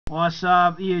What's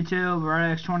up, YouTube?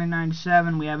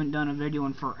 RedX2097. We haven't done a video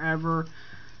in forever,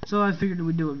 so I figured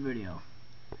we'd do a video.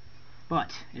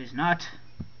 But it is not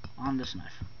on this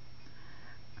knife.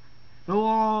 Though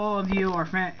all of you are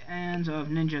fans of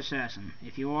Ninja Assassin,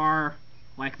 if you are,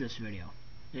 like this video.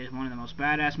 It is one of the most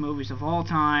badass movies of all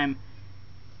time,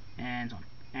 and so on.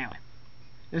 Anyway,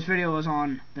 this video is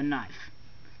on the knife.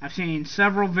 I've seen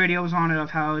several videos on it of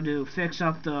how to fix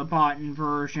up the bottom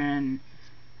version.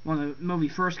 When the movie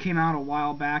first came out a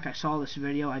while back, I saw this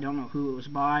video. I don't know who it was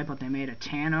by, but they made a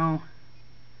Tano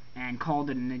and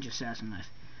called it a Ninja Assassin knife.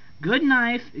 Good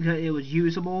knife, because it was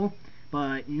usable,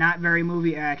 but not very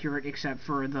movie accurate except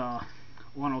for the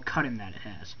little cutting that it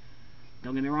has.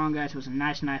 Don't get me wrong, guys, it was a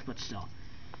nice knife, but still.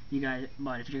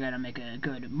 But if you're gonna make a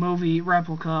good movie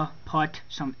replica, put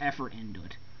some effort into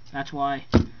it. That's why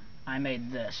I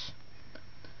made this.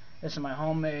 This is my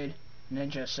homemade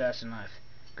Ninja Assassin knife.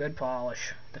 Good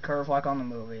polish, the curve like on the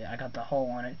movie. I got the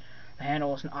hole in it. The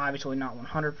handle is obviously not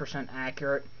 100%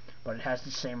 accurate, but it has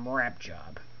the same wrap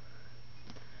job.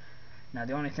 Now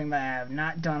the only thing that I have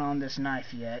not done on this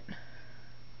knife yet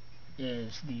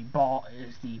is the ball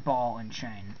and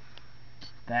chain.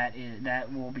 That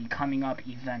will be coming up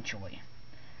eventually.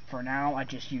 For now, I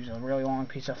just use a really long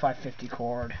piece of 550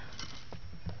 cord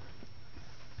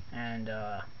and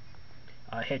a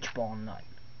hitch ball nut.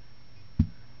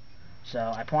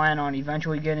 So I plan on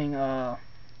eventually getting a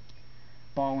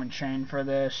ball and chain for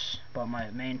this, but my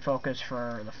main focus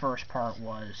for the first part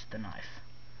was the knife.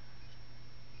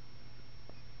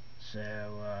 So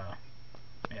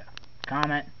yeah,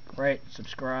 comment, rate,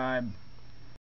 subscribe.